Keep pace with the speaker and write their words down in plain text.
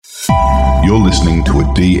You're listening to a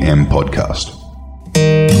DM podcast.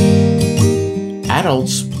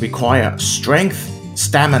 Adults require strength,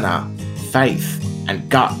 stamina, faith, and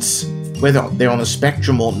guts, whether they're on the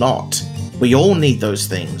spectrum or not. We all need those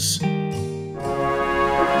things.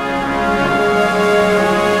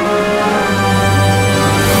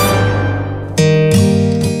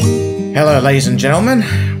 Hello, ladies and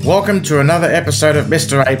gentlemen. Welcome to another episode of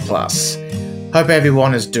Mr. A+. Hope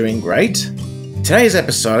everyone is doing great. Today's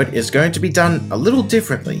episode is going to be done a little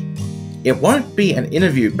differently. It won't be an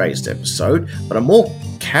interview-based episode, but a more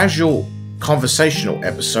casual, conversational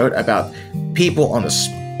episode about people on the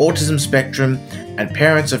autism spectrum and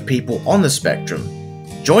parents of people on the spectrum.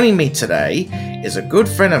 Joining me today is a good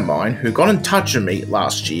friend of mine who got in touch with me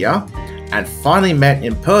last year and finally met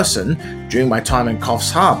in person during my time in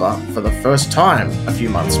Coffs Harbour for the first time a few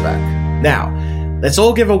months back. Now, let's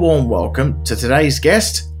all give a warm welcome to today's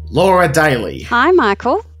guest, Laura Daley. Hi,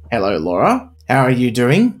 Michael. Hello, Laura. How are you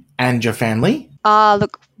doing and your family?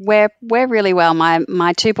 Look, we're really well.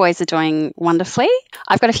 My two boys are doing wonderfully.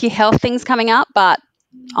 I've got a few health things coming up, but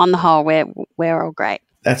on the whole, we're all great.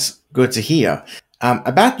 That's good to hear.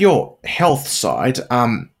 About your health side,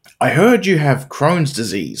 I heard you have Crohn's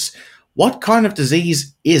disease. What kind of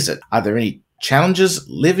disease is it? Are there any challenges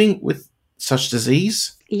living with such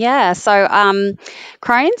disease? Yeah, so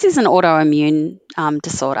Crohn's is an autoimmune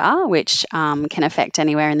disorder which can affect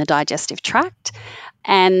anywhere in the digestive tract,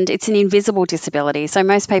 and it's an invisible disability. So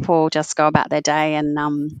most people just go about their day and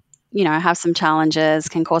have some challenges,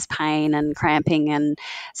 can cause pain and cramping, and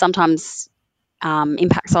sometimes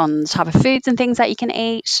impacts on the type of foods and things that you can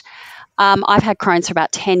eat. I've had Crohn's for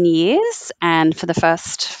about 10 years, and for the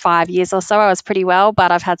first 5 years or so I was pretty well,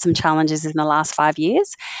 but I've had some challenges in the last 5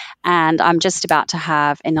 years, and I'm just about to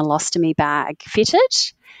have an ileostomy bag fitted,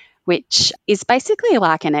 which is basically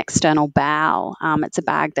like an external bowel. It's a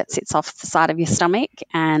bag that sits off the side of your stomach,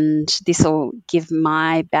 and this will give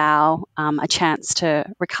my bowel a chance to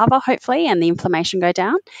recover, hopefully, and the inflammation go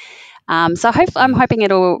down. I'm hoping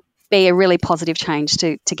it'll be a really positive change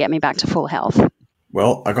to get me back to full health.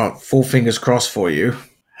 Well, I got full fingers crossed for you.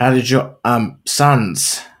 How did your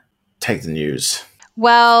sons take the news?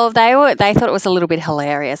 Well, they thought it was a little bit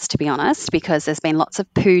hilarious, to be honest, because there's been lots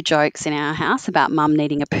of poo jokes in our house about mum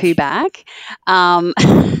needing a poo bag. And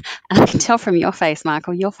I can tell from your face,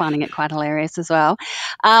 Michael, you're finding it quite hilarious as well.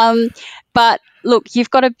 But look, you've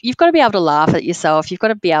got to be able to laugh at yourself. You've got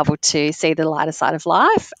to be able to see the lighter side of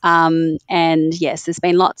life. And yes, there's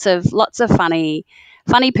been lots of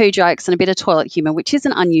funny poo jokes and a bit of toilet humour, which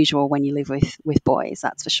isn't unusual when you live with boys,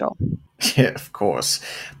 that's for sure. Yeah, of course.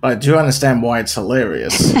 But I do understand why it's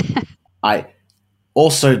hilarious. I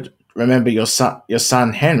also remember your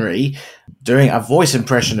son Henry doing a voice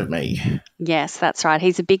impression of me. Yes, that's right.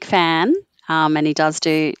 He's a big fan, and he does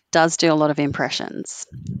do a lot of impressions.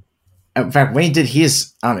 In fact, when he did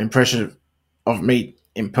his impression of me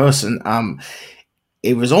in person,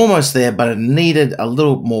 it was almost there, but it needed a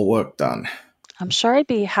little more work done. I'm sure he'd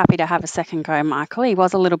be happy to have a second go, Michael. He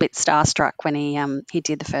was a little bit starstruck when he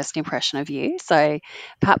did the first impression of you, so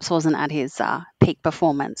perhaps wasn't at his peak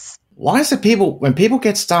performance. Why is it when people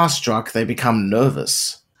get starstruck, they become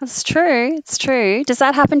nervous? It's true. It's true. Does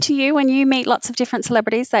that happen to you when you meet lots of different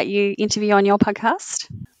celebrities that you interview on your podcast?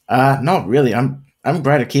 Not really. I'm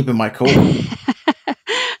great at keeping my cool.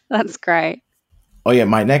 That's great. Oh yeah,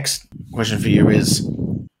 my next question for you is: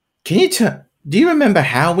 do you remember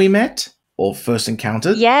how we met? Or first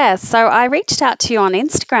encountered? Yeah, so I reached out to you on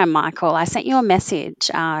Instagram, Michael. I sent you a message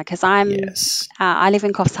because I live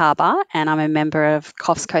in Coffs Harbour and I'm a member of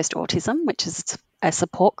Coffs Coast Autism, which is a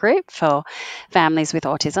support group for families with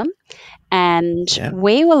autism. And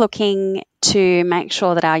we were looking to make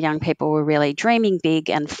sure that our young people were really dreaming big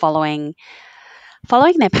and following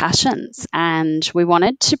their passions. And we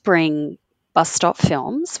wanted to bring Bus Stop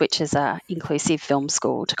Films, which is an inclusive film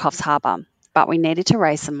school, to Coffs Harbour. But we needed to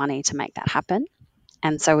raise some money to make that happen.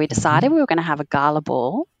 And so we decided we were going to have a gala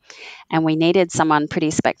ball, and we needed someone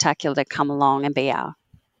pretty spectacular to come along and be our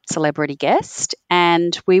celebrity guest.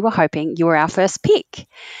 And we were hoping you were our first pick.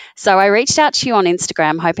 So I reached out to you on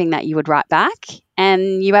Instagram hoping that you would write back,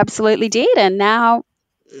 and you absolutely did. And now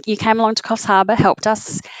you came along to Coffs Harbour, helped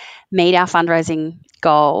us meet our fundraising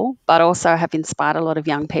goal, but also have inspired a lot of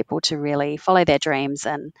young people to really follow their dreams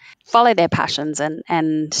and follow their passions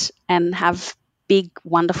and have big,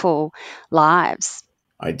 wonderful lives.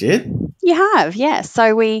 I did? You have, yes.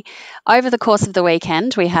 So over the course of the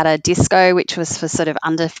weekend, we had a disco, which was for sort of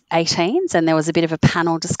under 18s, and there was a bit of a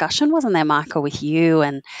panel discussion, wasn't there, Michael, with you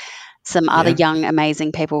and some other young,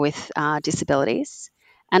 amazing people with disabilities.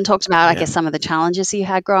 and talked about, I guess, some of the challenges you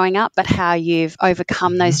had growing up, but how you've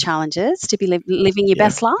overcome those challenges to be living your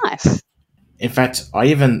best life. In fact, I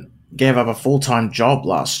even gave up a full-time job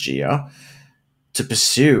last year to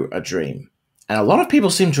pursue a dream. And a lot of people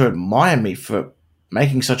seem to admire me for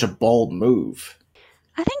making such a bold move.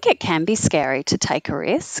 I think it can be scary to take a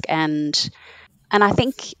risk, and I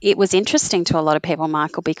think it was interesting to a lot of people,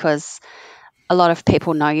 Michael, because a lot of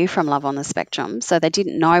people know you from Love on the Spectrum, so they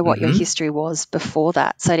didn't know what your history was before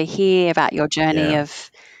that. So to hear about your journey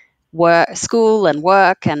of work, school and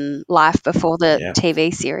work and life before the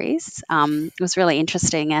TV series was really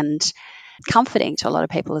interesting and comforting to a lot of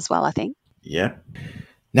people as well, I think. Yeah.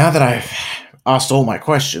 Now that I've asked all my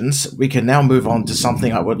questions, we can now move on to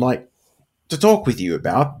something I would like to talk with you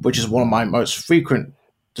about, which is one of my most frequent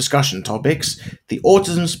discussion topics, the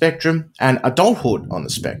autism spectrum and adulthood on the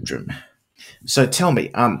spectrum. So tell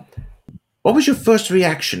me, what was your first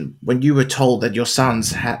reaction when you were told that your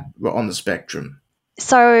sons were on the spectrum?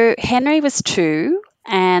 So Henry was 2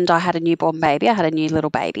 and I had a newborn baby. I had a new little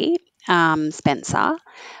baby, Spencer.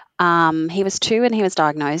 He was 2 and he was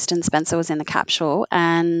diagnosed, and Spencer was in the capsule.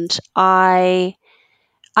 And I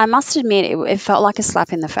must admit, it felt like a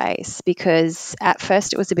slap in the face, because at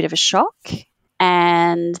first it was a bit of a shock.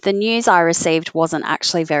 And the news I received wasn't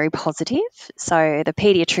actually very positive. So the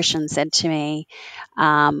paediatrician said to me,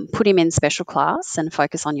 put him in special class and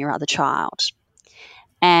focus on your other child.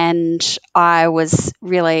 And I was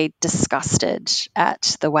really disgusted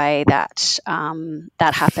at the way that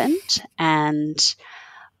that happened. And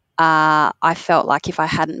I felt like if I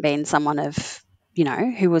hadn't been someone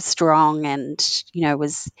who was strong and,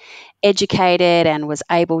 was educated and was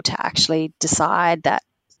able to actually decide that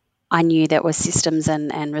I knew there were systems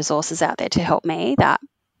and resources out there to help me, that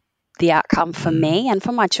the outcome for me and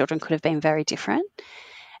for my children could have been very different.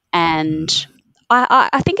 And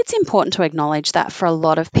I think it's important to acknowledge that for a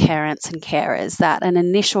lot of parents and carers, that an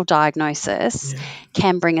initial diagnosis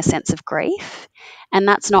can bring a sense of grief. And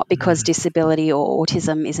that's not because disability or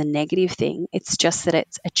autism is a negative thing. It's just that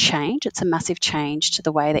it's a change. It's a massive change to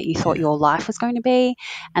the way that you thought your life was going to be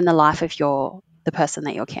and the life of the person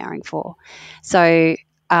that you're caring for. So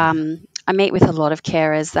I meet with a lot of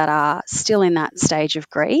carers that are still in that stage of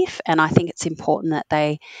grief, and I think it's important that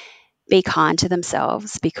they be kind to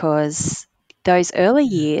themselves, because those early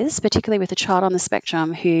years, particularly with a child on the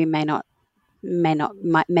spectrum who may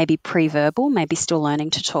be pre-verbal, may be still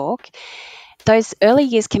learning to talk, those early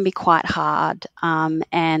years can be quite hard,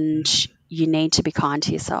 and you need to be kind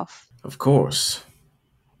to yourself. Of course.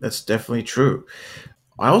 That's definitely true.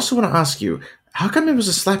 I also want to ask you, how come it was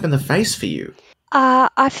a slap in the face for you?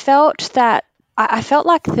 I felt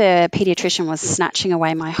like the paediatrician was snatching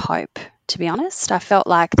away my hope, to be honest. I felt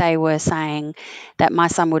like they were saying that my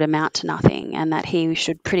son would amount to nothing and that he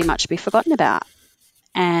should pretty much be forgotten about.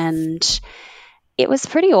 And it was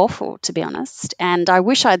pretty awful, to be honest. And I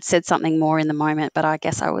wish I'd said something more in the moment, but I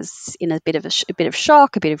guess I was in a bit of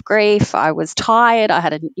shock, a bit of grief. I was tired. I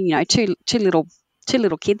had two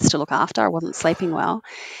little kids to look after. I wasn't sleeping well.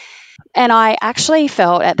 And I actually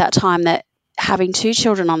felt at that time that having 2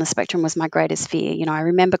 children on the spectrum was my greatest fear. I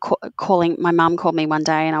remember my mum called me one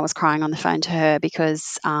day and I was crying on the phone to her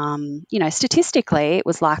because, statistically it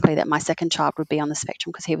was likely that my second child would be on the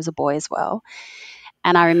spectrum because he was a boy as well.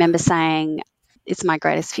 And I remember saying, it's my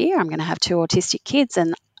greatest fear. I'm going to have 2 autistic kids.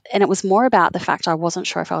 And it was more about the fact I wasn't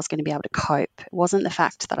sure if I was going to be able to cope. It wasn't the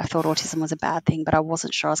fact that I thought autism was a bad thing, but I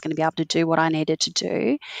wasn't sure I was going to be able to do what I needed to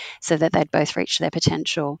do so that they'd both reach their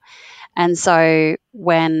potential. And so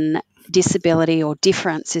when disability or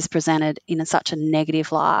difference is presented in such a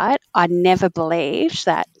negative light, I never believed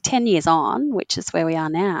that 10 years on, which is where we are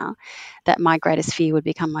now, that my greatest fear would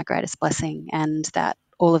become my greatest blessing, and that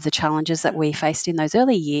all of the challenges that we faced in those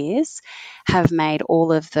early years have made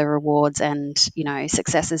all of the rewards and,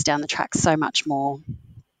 successes down the track so much more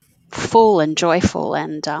full and joyful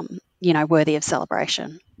and, worthy of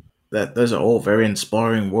celebration. Those are all very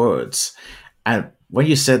inspiring words. And when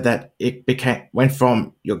you said that it went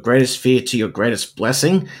from your greatest fear to your greatest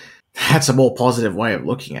blessing, that's a more positive way of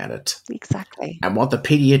looking at it. Exactly. And what the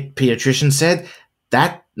pediatrician said,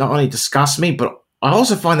 that not only disgusts me, but I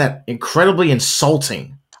also find that incredibly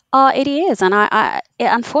insulting. It is. And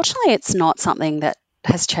unfortunately, it's not something that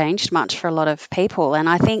has changed much for a lot of people. And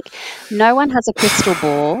I think no one has a crystal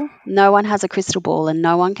ball. No one has a crystal ball, and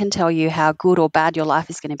no one can tell you how good or bad your life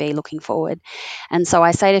is going to be looking forward. And so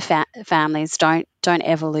I say to families, don't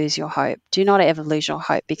ever lose your hope. Do not ever lose your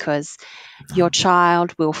hope, because your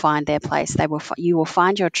child will find their place. You will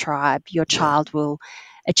find your tribe. Your child will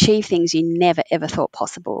achieve things you never, ever thought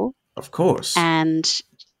possible. Of course. And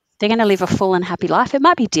They're going to live a full and happy life. It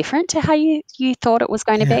might be different to how you thought it was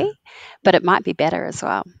going to be, but it might be better as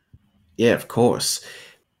well. Yeah, of course.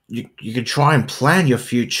 You can try and plan your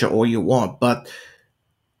future all you want, but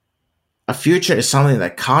a future is something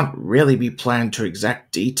that can't really be planned to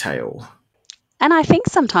exact detail. And I think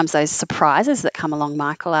sometimes those surprises that come along,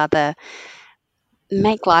 Michael,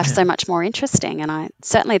 make life so much more interesting. And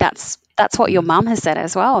certainly that's what your mum has said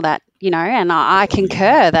as well, that, and I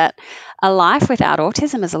concur that a life without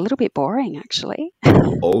autism is a little bit boring, actually.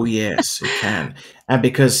 Oh, yes, it can. And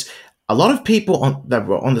because a lot of people that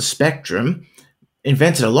were on the spectrum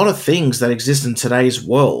invented a lot of things that exist in today's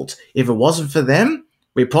world. If it wasn't for them,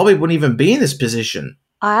 we probably wouldn't even be in this position.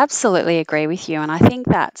 I absolutely agree with you. And I think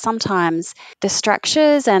that sometimes the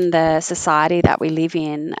structures and the society that we live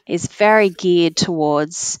in is very geared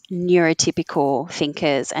towards neurotypical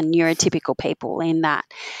thinkers and neurotypical people, in that,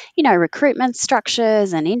 recruitment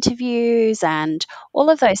structures and interviews and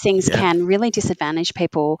all of those things can really disadvantage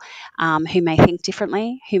people who may think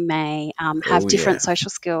differently, who may have different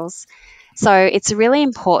social skills. So it's really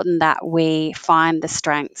important that we find the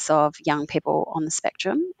strengths of young people on the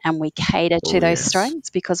spectrum and we cater to those strengths,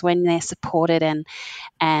 because when they're supported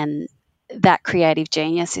and that creative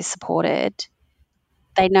genius is supported,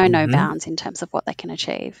 they know no bounds in terms of what they can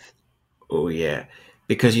achieve. Oh, yeah.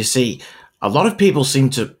 Because you see, a lot of people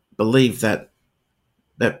seem to believe that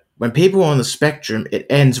when people are on the spectrum, it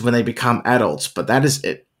ends when they become adults, but that is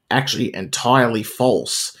actually entirely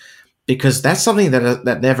false. Because that's something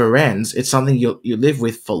that never ends. It's something you live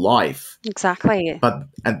with for life. Exactly. But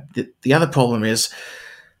the other problem is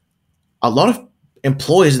a lot of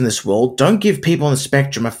employers in this world don't give people on the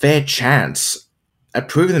spectrum a fair chance at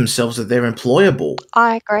proving themselves that they're employable.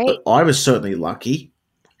 I agree. But I was certainly lucky.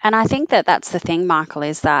 And I think that that's the thing, Michael,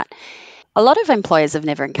 is that a lot of employers have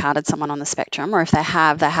never encountered someone on the spectrum, or if they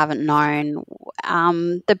have, they haven't known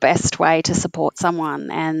the best way to support someone.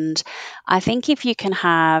 And I think if you can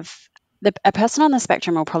have a person on the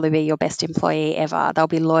spectrum will probably be your best employee ever. They'll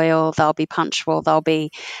be loyal, they'll be punctual, they'll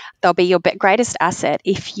be your greatest asset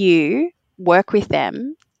if you work with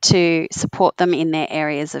them to support them in their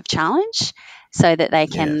areas of challenge so that they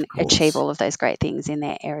can achieve all of those great things in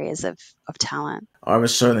their areas of talent. I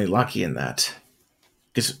was certainly lucky in that.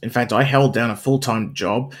 Because, in fact, I held down a full-time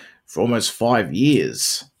job for almost 5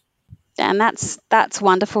 years. And that's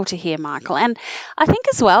wonderful to hear, Michael. And I think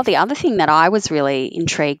as well, the other thing that I was really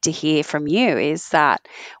intrigued to hear from you is that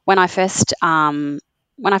when I first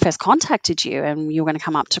contacted you and you were going to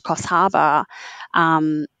come up to Coffs Harbour,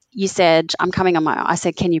 you said, "I'm coming on my own." I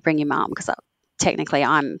said, "Can you bring your mum?" Because technically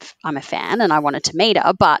I'm a fan and I wanted to meet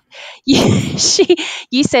her, but you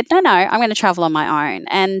said, "No, I'm going to travel on my own."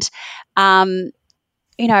 And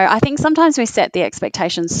I think sometimes we set the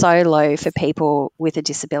expectations so low for people with a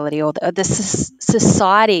disability, or the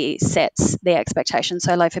society sets the expectations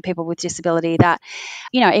so low for people with disability that,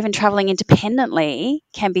 even traveling independently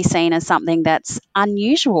can be seen as something that's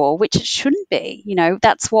unusual, which it shouldn't be.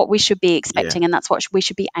 That's what we should be expecting, and that's what we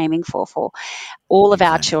should be aiming for all of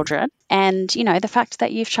our children. And, the fact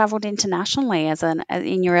that you've traveled internationally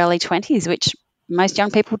in your early 20s, which most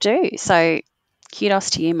young people do. So kudos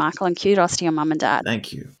to you, Michael, and kudos to your mum and dad.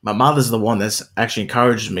 Thank you. My mother's the one that's actually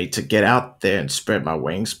encouraged me to get out there and spread my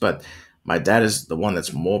wings, but my dad is the one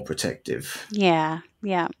that's more protective. Yeah,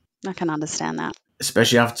 I can understand that.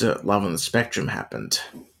 Especially after Love on the Spectrum happened.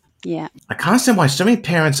 Yeah. I can't understand why so many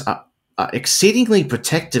parents are exceedingly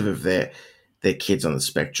protective of their kids on the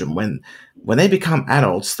spectrum. When they become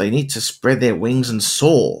adults, they need to spread their wings and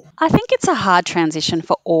soar. I think it's a hard transition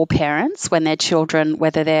for all parents when their children,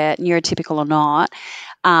 whether they're neurotypical or not,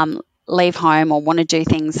 leave home or want to do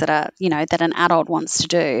things that are, that an adult wants to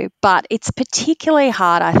do. But it's particularly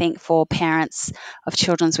hard, I think, for parents of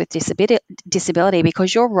children with disability,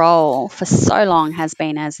 because your role for so long has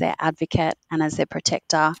been as their advocate and as their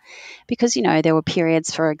protector. Because, there were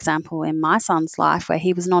periods, for example, in my son's life where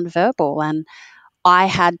he was nonverbal, and I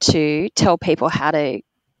had to tell people how to,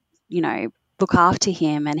 look after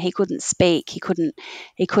him, and he couldn't speak. He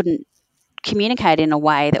couldn't communicate in a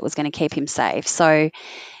way that was going to keep him safe. So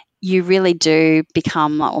you really do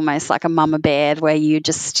become almost like a mama bear, where you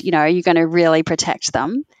just, you're going to really protect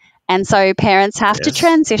them. And so parents have to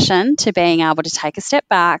transition to being able to take a step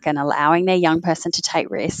back and allowing their young person to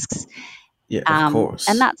take risks. Yeah, of course.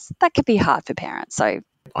 And that could be hard for parents. So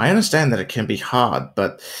I understand that it can be hard,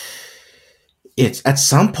 but it's at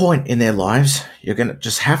some point in their lives, you're going to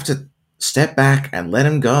just have to step back and let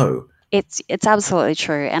them go. It's absolutely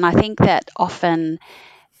true. And I think that often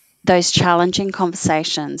those challenging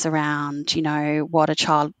conversations around, what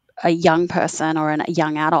a young person or a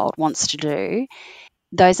young adult wants to do,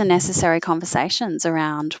 those are necessary conversations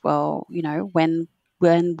around, well, when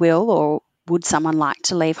will or would someone like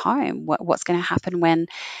to leave home? What's going to happen when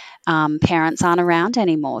parents aren't around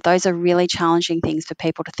anymore? Those are really challenging things for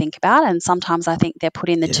people to think about, and sometimes I think they're put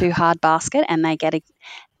in the too hard basket and they get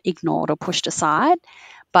ignored or pushed aside.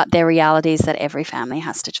 But their reality is that every family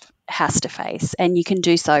has to face, and you can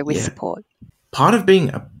do so with support. Part of being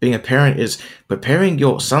a parent is preparing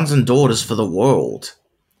your sons and daughters for the world,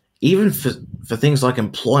 even for things like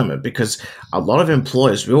employment, because a lot of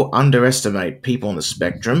employers will underestimate people on the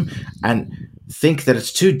spectrum and think that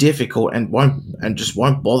it's too difficult and just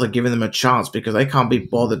won't bother giving them a chance because they can't be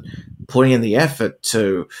bothered putting in the effort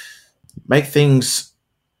to make things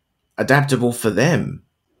adaptable for them.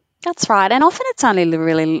 That's right. And often it's only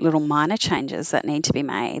really little minor changes that need to be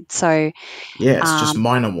made. So it's just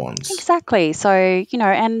minor ones. Exactly. So,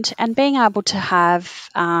 and being able to have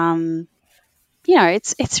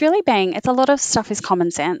it's really it's a lot of stuff is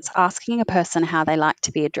common sense. Asking a person how they like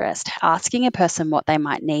to be addressed, asking a person what they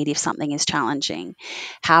might need if something is challenging.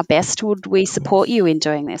 How best would we support you in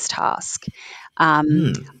doing this task?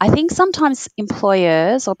 I think sometimes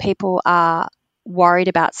employers or people are worried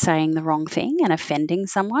about saying the wrong thing and offending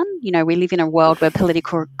someone. We live in a world where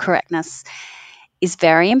political correctness is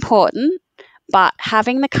very important. But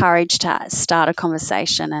having the courage to start a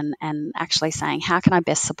conversation and actually saying, how can I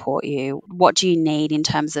best support you? What do you need in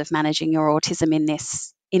terms of managing your autism in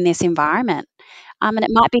this environment? And it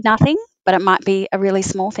might be nothing, but it might be a really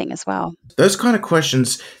small thing as well. Those kind of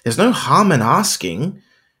questions, there's no harm in asking,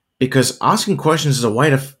 because asking questions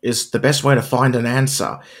is the best way to find an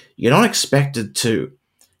answer. You're not expected to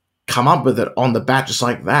come up with it on the bat just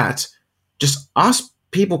like that. Just ask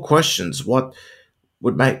people questions. What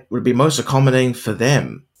would be most accommodating for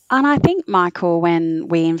them. And I think, Michael, when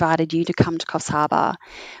we invited you to come to Coffs Harbour,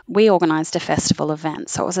 we organised a festival event.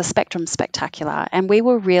 So it was a Spectrum Spectacular, and we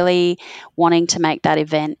were really wanting to make that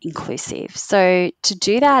event inclusive. So to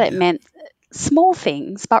do that, it meant small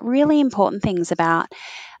things, but really important things about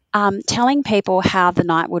telling people how the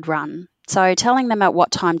night would run. So telling them at what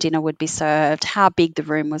time dinner would be served, how big the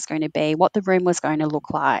room was going to be, what the room was going to look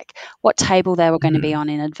like, what table they were going to be on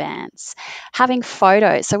in advance, having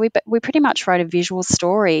photos. So we pretty much wrote a visual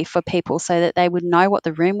story for people so that they would know what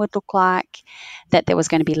the room would look like, that there was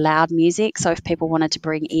going to be loud music. So if people wanted to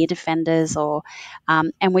bring ear defenders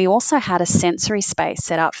and we also had a sensory space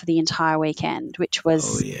set up for the entire weekend, which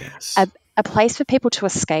was a place for people to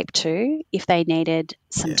escape to if they needed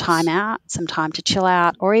some time out, some time to chill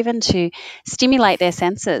out, or even to stimulate their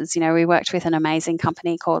senses. We worked with an amazing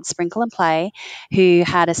company called Sprinkle and Play who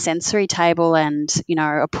had a sensory table and,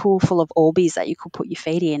 a pool full of Orbeez that you could put your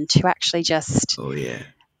feet in to actually just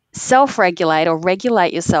self-regulate or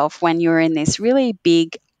regulate yourself when you're in this really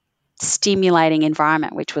big, stimulating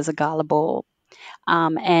environment, which was a gala ball.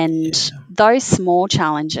 Those small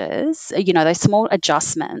challenges, those small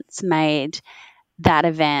adjustments made that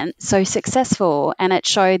event so successful, and it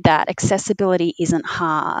showed that accessibility isn't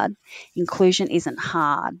hard, inclusion isn't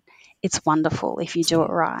hard. It's wonderful if you do it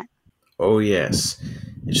right. Oh, yes.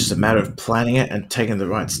 It's just a matter of planning it and taking the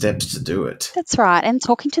right steps to do it. That's right, and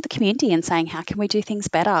talking to the community and saying, how can we do things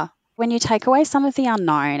better? When you take away some of the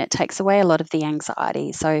unknown, it takes away a lot of the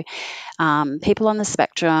anxiety. So people on the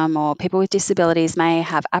spectrum or people with disabilities may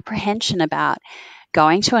have apprehension about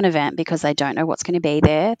going to an event because they don't know what's going to be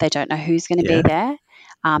there. They don't know who's going to be there.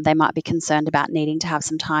 They might be concerned about needing to have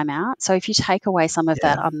some time out. So if you take away some of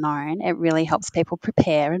that unknown, it really helps people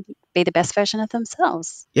prepare and be the best version of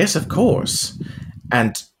themselves. Yes, of course.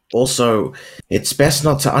 And also, it's best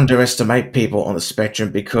not to underestimate people on the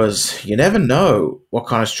spectrum because you never know what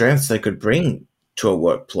kind of strengths they could bring to a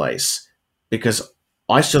workplace. Because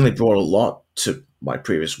I certainly brought a lot to my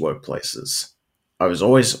previous workplaces. I was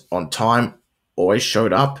always on time, always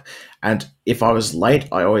showed up, and if I was late,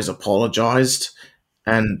 I always apologized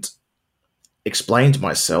and explained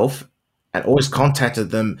myself and always contacted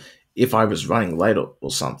them if I was running late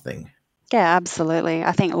or something. Yeah, absolutely.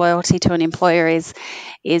 I think loyalty to an employer is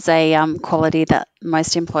a quality that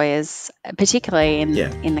most employers, particularly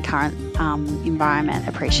in the current environment,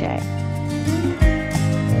 appreciate.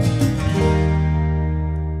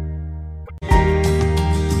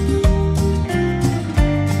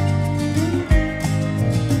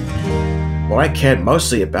 What I cared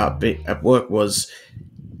mostly about at work was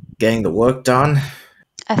getting the work done.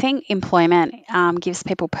 I think employment gives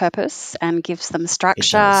people purpose and gives them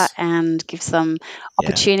structure and gives them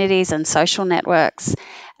opportunities and social networks.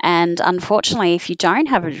 And unfortunately, if you don't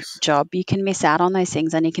have a job, you can miss out on those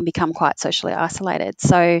things and you can become quite socially isolated.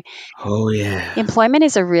 So employment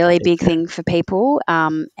is a really big thing for people,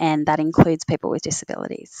 and that includes people with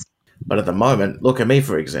disabilities. But at the moment, look at me,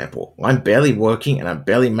 for example. I'm barely working and I'm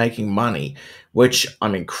barely making money, which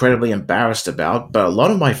I'm incredibly embarrassed about. But a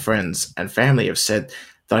lot of my friends and family have said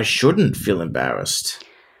that I shouldn't feel embarrassed.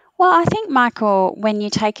 Well, I think, Michael, when you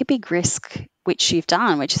take a big risk, which you've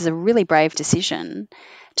done, which is a really brave decision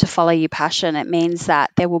to follow your passion, it means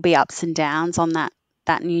that there will be ups and downs on that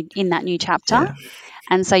new chapter. Yeah.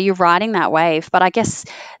 And so you're riding that wave. But I guess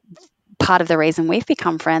part of the reason we've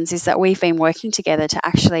become friends is that we've been working together to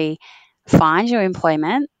actually find you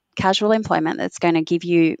employment, casual employment that's going to give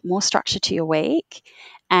you more structure to your week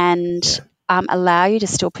and allow you to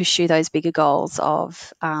still pursue those bigger goals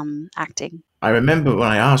of acting. I remember when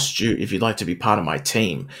I asked you if you'd like to be part of my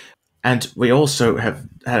team, and we also have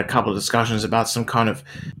had a couple of discussions about some kind of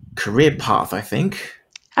career path, I think.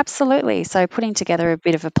 Absolutely. So putting together a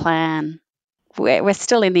bit of a plan. We're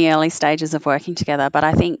still in the early stages of working together, but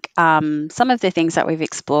I think some of the things that we've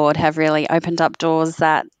explored have really opened up doors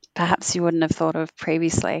that perhaps you wouldn't have thought of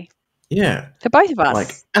previously. Yeah. For both of us.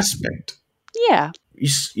 Like aspect. Yeah.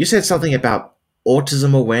 You said something about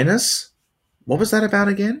autism awareness. What was that about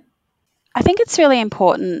again? I think it's really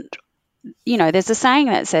important. You know, there's a saying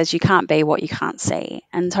that says you can't be what you can't see.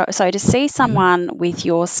 And so to see someone with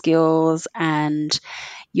your skills and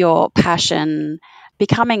your passion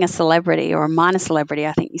becoming a celebrity or a minor celebrity,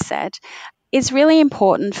 I think you said, is really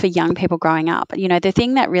important for young people growing up. You know, the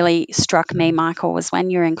thing that really struck me, Michael, was when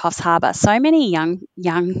you're in Coffs Harbour, so many young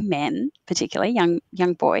men, particularly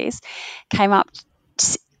young boys, came up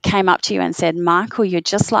to you and said, "Michael, you're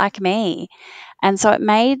just like me." And so it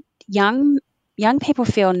made young people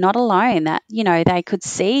feel not alone, that, you know, they could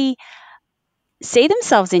see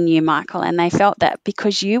themselves in you, Michael, and they felt that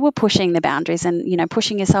because you were pushing the boundaries and, you know,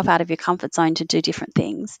 pushing yourself out of your comfort zone to do different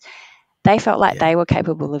things, they felt like they were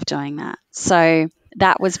capable of doing that. So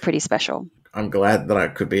that was pretty special. I'm glad that I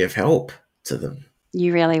could be of help to them.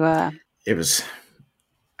 You really were. It was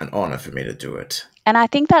an honor for me to do it. And I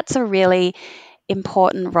think that's a really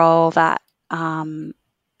important role that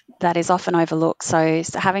that is often overlooked. So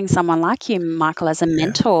having someone like you, Michael, as a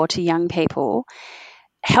mentor to young people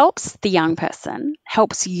helps the young person,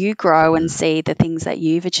 helps you grow and see the things that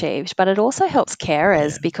you've achieved, but it also helps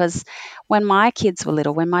carers, because when my kids were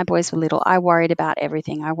little, when my boys were little, I worried about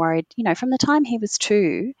everything. I worried, you know, from the time he was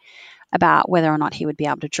 2, about whether or not he would be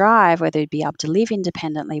able to drive, whether he'd be able to live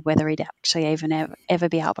independently, whether he'd actually even ever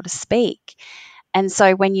be able to speak. And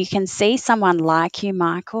so when you can see someone like you,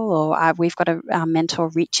 Michael, or we've got a mentor,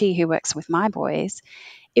 Richie, who works with my boys,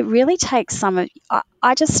 it really takes some of,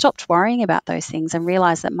 I just stopped worrying about those things and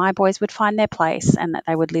realised that my boys would find their place and that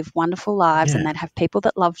they would live wonderful lives and they'd have people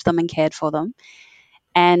that loved them and cared for them.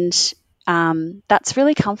 And that's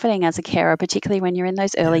really comforting as a carer, particularly when you're in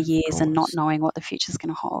those early years and not knowing what the future's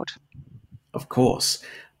going to hold. Of course.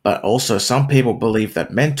 But also some people believe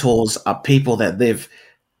that mentors are people that live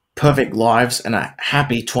perfect lives and are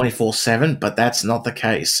happy 24/7, but that's not the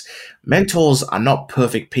case. Mentors are not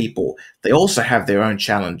perfect people. They also have their own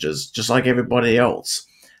challenges, just like everybody else.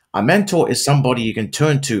 A mentor is somebody you can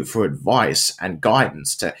turn to for advice and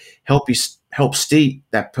guidance to help steer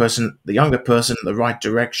that person, the younger person, in the right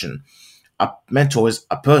direction. A mentor is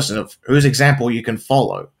a person whose example you can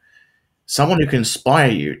follow, someone who can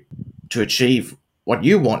inspire you to achieve what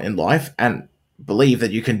you want in life and believe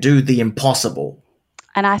that you can do the impossible.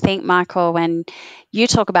 And I think, Michael, when you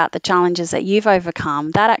talk about the challenges that you've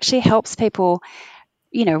overcome, that actually helps people.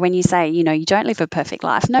 You know, when you say, you know, you don't live a perfect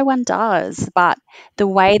life, no one does. But the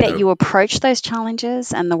way that you approach those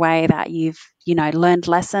challenges and the way that you've, you know, learned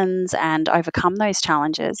lessons and overcome those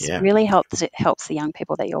challenges really helps the young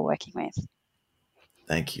people that you're working with.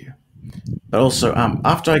 Thank you. But also,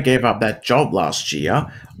 after I gave up that job last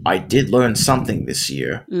year, I did learn something this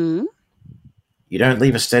year. Mm. You don't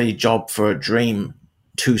leave a steady job for a dream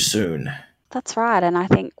too soon. That's right. And I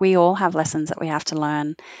think we all have lessons that we have to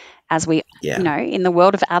learn as we, you know, in the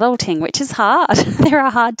world of adulting, which is hard. There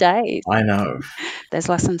are hard days. I know. There's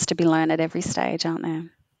lessons to be learned at every stage, aren't there?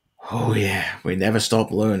 Oh, yeah. We never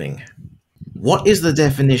stop learning. What is the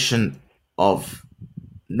definition of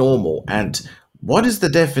normal, and what is the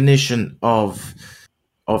definition of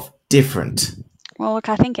different? Well, look,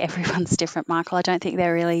 I think everyone's different, Michael. I don't think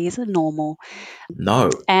there really is a normal.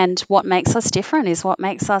 No. And what makes us different is what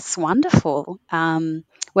makes us wonderful.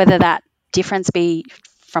 Whether that difference be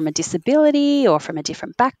from a disability or from a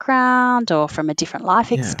different background or from a different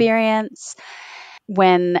life experience.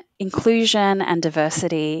 When inclusion and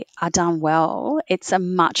diversity are done well, it's a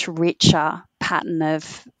much richer pattern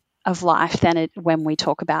of life than when we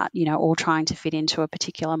talk about, you know, all trying to fit into a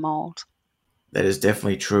particular mold. That is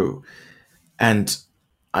definitely true. And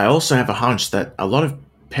I also have a hunch that a lot of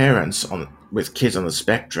parents with kids on the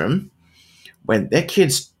spectrum when their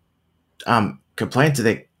kids complain to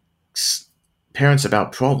their parents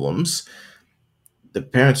about problems, the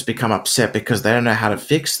parents become upset because they don't know how to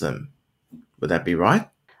fix them. Would that be right?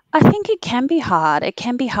 I think it can be hard. It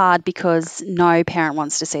can be hard because no parent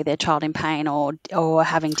wants to see their child in pain or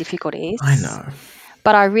having difficulties. I know.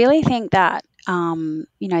 But I really think that, the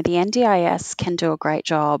NDIS can do a great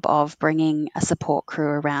job of bringing a support crew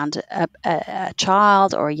around a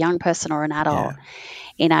child or a young person or an adult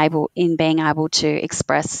in being able to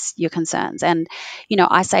express your concerns. And,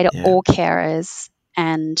 I say to all carers,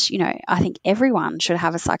 and, I think everyone should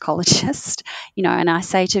have a psychologist, and I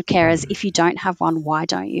say to carers, if you don't have one, why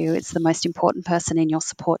don't you? It's the most important person in your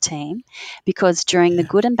support team, because during the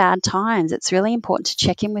good and bad times, it's really important to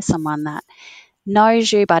check in with someone that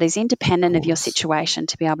knows you but is independent of your situation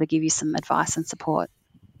to be able to give you some advice and support.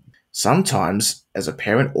 Sometimes, as a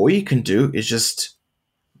parent, all you can do is just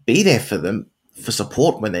be there for them for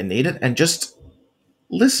support when they need it and just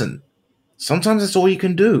listen. Sometimes that's all you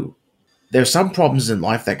can do. There are some problems in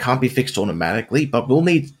life that can't be fixed automatically, but will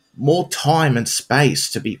need more time and space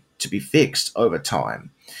to be fixed over time.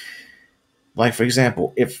 Like, for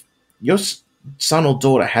example, if your son or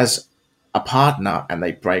daughter has a partner and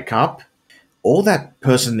they break up, all that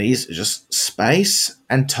person needs is just space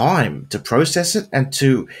and time to process it and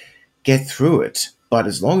to get through it. But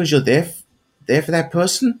as long as you're there for that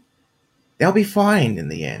person, they'll be fine in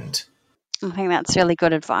the end. I think that's really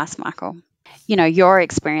good advice, Michael. Your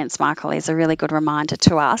experience, Michael, is a really good reminder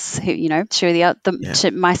to us, who,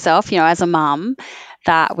 to myself, as a mum,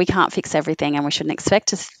 that we can't fix everything and we shouldn't expect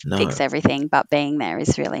to fix everything, but being there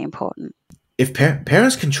is really important. If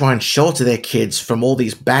parents can try and shelter their kids from all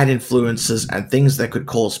these bad influences and things that could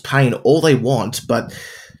cause pain all they want, but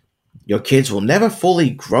your kids will never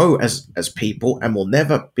fully grow as people and will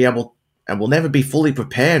never be fully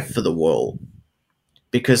prepared for the world.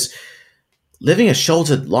 Because living a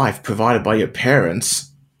sheltered life provided by your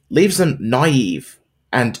parents leaves them naive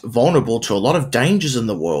and vulnerable to a lot of dangers in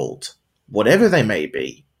the world, whatever they may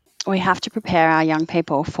be. We have to prepare our young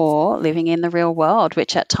people for living in the real world,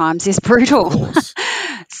 which at times is brutal.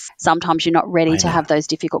 Sometimes you're not ready to have those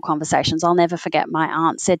difficult conversations. I'll never forget, my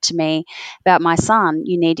aunt said to me about my son,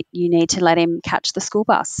 you need to let him catch the school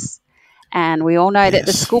bus. And we all know that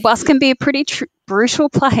the school bus can be a pretty brutal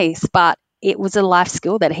place, but it was a life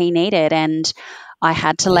skill that he needed, and I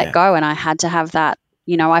had to let go, and I had to have that.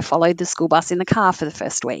 I followed the school bus in the car for the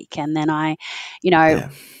first week, and then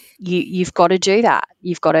you've got to do that.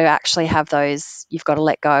 You've got to actually have those. You've got to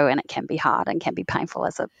let go, and it can be hard and can be painful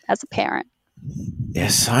as a parent.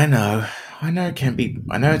 Yes, I know. I know it can be.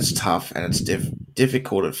 I know it's tough and it's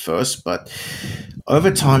difficult at first, but over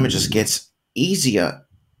time it just gets easier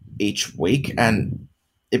each week, and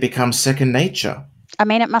it becomes second nature. I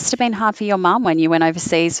mean, it must have been hard for your mum when you went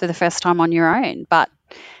overseas for the first time on your own, but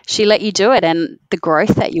she let you do it, and the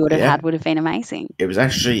growth that you would have had would have been amazing. It was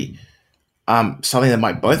actually something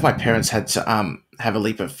that both my parents had to have a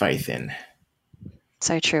leap of faith in.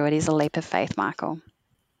 So true. It is a leap of faith, Michael.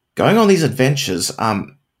 Going on these adventures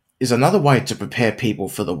is another way to prepare people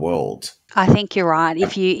for the world. I think you're right.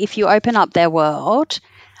 If you open up their world,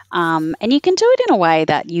 and you can do it in a way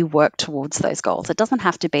that you work towards those goals. It doesn't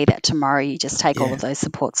have to be that tomorrow you just take all of those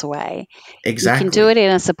supports away. Exactly. You can do it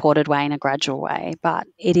in a supported way, in a gradual way, but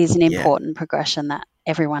it is an important progression that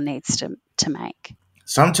everyone needs to make.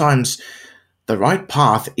 Sometimes the right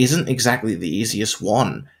path isn't exactly the easiest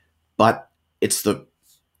one, but it's the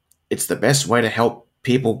best way to help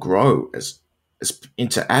people grow as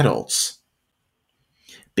into adults.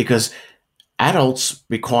 Because adults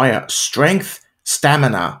require strength,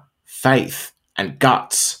 stamina, faith, and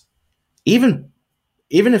guts. Even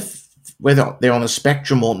if whether they're on the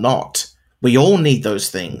spectrum or not, we all need those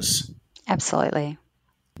things. Absolutely.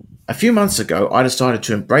 A few months ago, I decided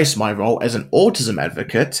to embrace my role as an autism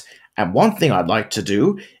advocate, and one thing I'd like to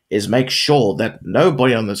do is make sure that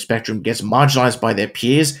nobody on the spectrum gets marginalized by their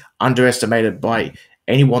peers, underestimated by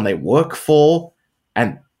anyone they work for,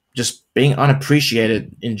 and just being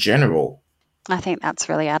unappreciated in general. I think that's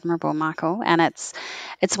really admirable, Michael, and it's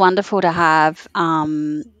wonderful to have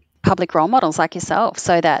public role models like yourself,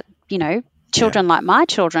 so that children like my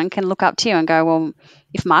children can look up to you and go, well,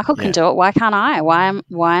 if Michael can do it, why can't I? Why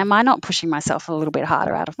am I not pushing myself a little bit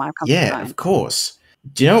harder out of my comfort zone? Yeah, of course.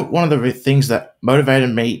 Do you know one of the things that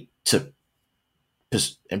motivated me to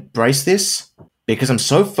embrace this? Because I'm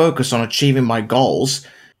so focused on achieving my goals,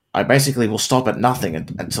 I basically will stop at nothing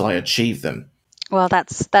until I achieve them. Well, that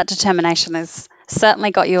determination has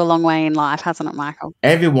certainly got you a long way in life, hasn't it, Michael?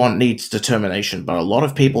 Everyone needs determination, but a lot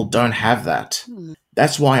of people don't have that.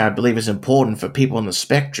 That's why I believe it's important for people on the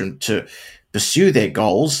spectrum to pursue their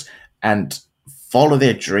goals and follow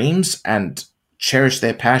their dreams and cherish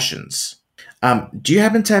their passions. Do you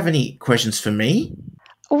happen to have any questions for me?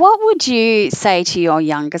 What would you say to your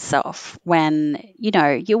younger self when,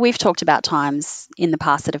 we've talked about times in the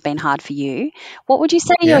past that have been hard for you. What would you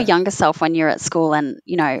say to your younger self when you're at school and,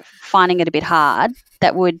 finding it a bit hard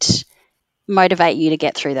that would motivate you to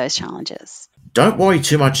get through those challenges? Don't worry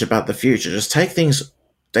too much about the future. Just take things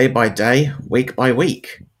day by day, week by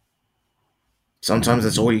week. Sometimes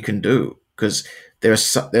that's all you can do, because there's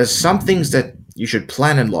some things that you should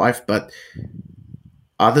plan in life, but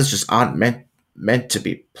others just aren't meant to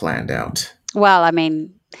be planned out. Well, I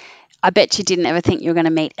mean, I bet you didn't ever think you were going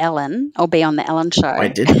to meet Ellen or be on the Ellen show. I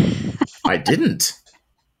didn't.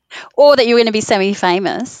 Or that you were going to be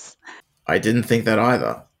semi-famous. I didn't think that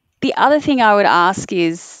either. The other thing I would ask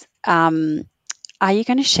is, are you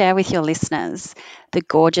going to share with your listeners the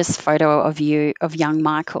gorgeous photo of young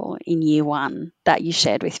Michael in year 1 that you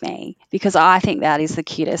shared with me? Because I think that is the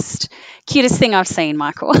cutest thing I've seen,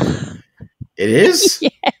 Michael. It is?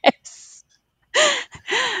 Yes.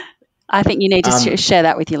 I think you need to share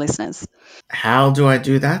that with your listeners. How do I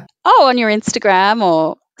do that? Oh, on your Instagram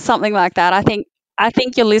or something like that. I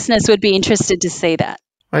think your listeners would be interested to see that.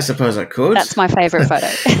 I suppose I could. That's my favourite photo.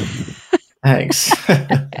 Thanks.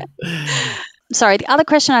 Sorry, the other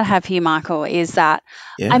question I have here, Michael, is that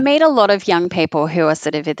I meet a lot of young people who are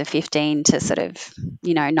sort of at the 15 to sort of,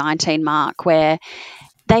 19 mark, where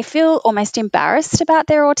they feel almost embarrassed about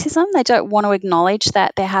their autism. They don't want to acknowledge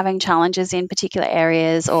that they're having challenges in particular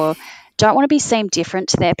areas or don't want to be seen different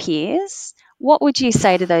to their peers. What would you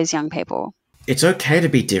say to those young people? It's okay to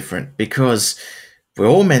be different, because we're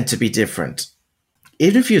all meant to be different.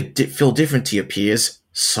 Even if you feel different to your peers,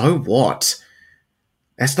 so what?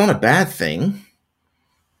 That's not a bad thing.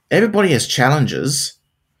 Everybody has challenges.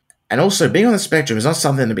 And also, being on the spectrum is not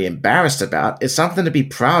something to be embarrassed about. It's something to be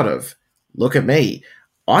proud of. Look at me.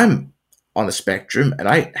 I'm on the spectrum, and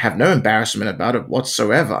I have no embarrassment about it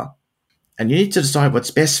whatsoever. And you need to decide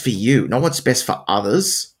what's best for you, not what's best for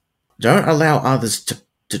others. Don't allow others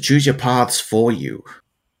to choose your paths for you.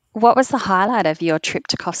 What was the highlight of your trip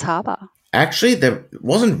to Coffs Harbour? Actually, there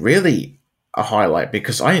wasn't really a highlight,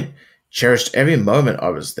 because I cherished every moment I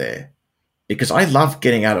was there. Because I love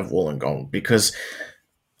getting out of Wollongong, because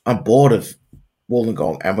I'm bored of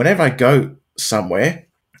Wollongong. And whenever I go somewhere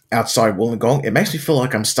outside Wollongong, it makes me feel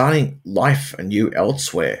like I'm starting life anew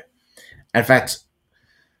elsewhere. In fact,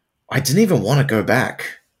 I didn't even want to go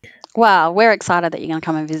back. Well, we're excited that you're going to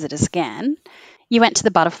come and visit us again. You went to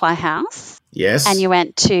the Butterfly House. Yes. And you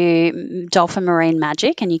went to Dolphin Marine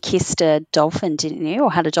Magic and you kissed a dolphin, didn't you?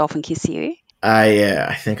 Or had a dolphin kiss you? Yeah,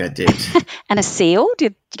 I think I did. And a seal?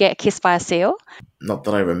 Did you get kissed by a seal? Not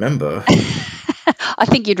that I remember. I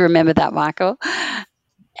think you'd remember that, Michael.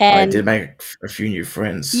 And I did make a few new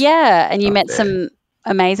friends. Yeah, and you met some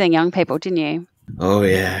amazing young people, didn't you? Oh,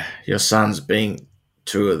 yeah. Your sons being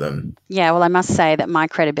 2 of them. Yeah, well, I must say that my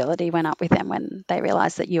credibility went up with them when they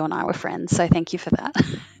realised that you and I were friends, so thank you for that.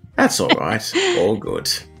 That's all right. All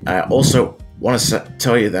good. I also want to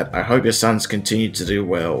tell you that I hope your sons continue to do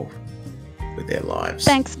well with their lives.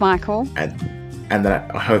 Thanks, Michael. And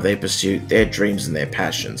that I hope they pursue their dreams and their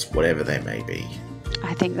passions, whatever they may be.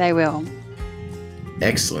 I think they will.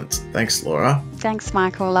 Excellent. Thanks, Laura. Thanks,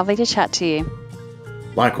 Michael. Lovely to chat to you.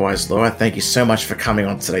 Likewise, Laura. Thank you so much for coming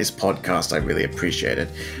on today's podcast. I really appreciate it.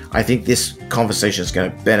 I think this conversation is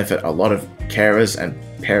going to benefit a lot of carers and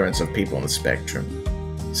parents of people on the spectrum.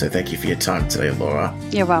 So thank you for your time today, Laura.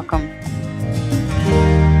 You're welcome.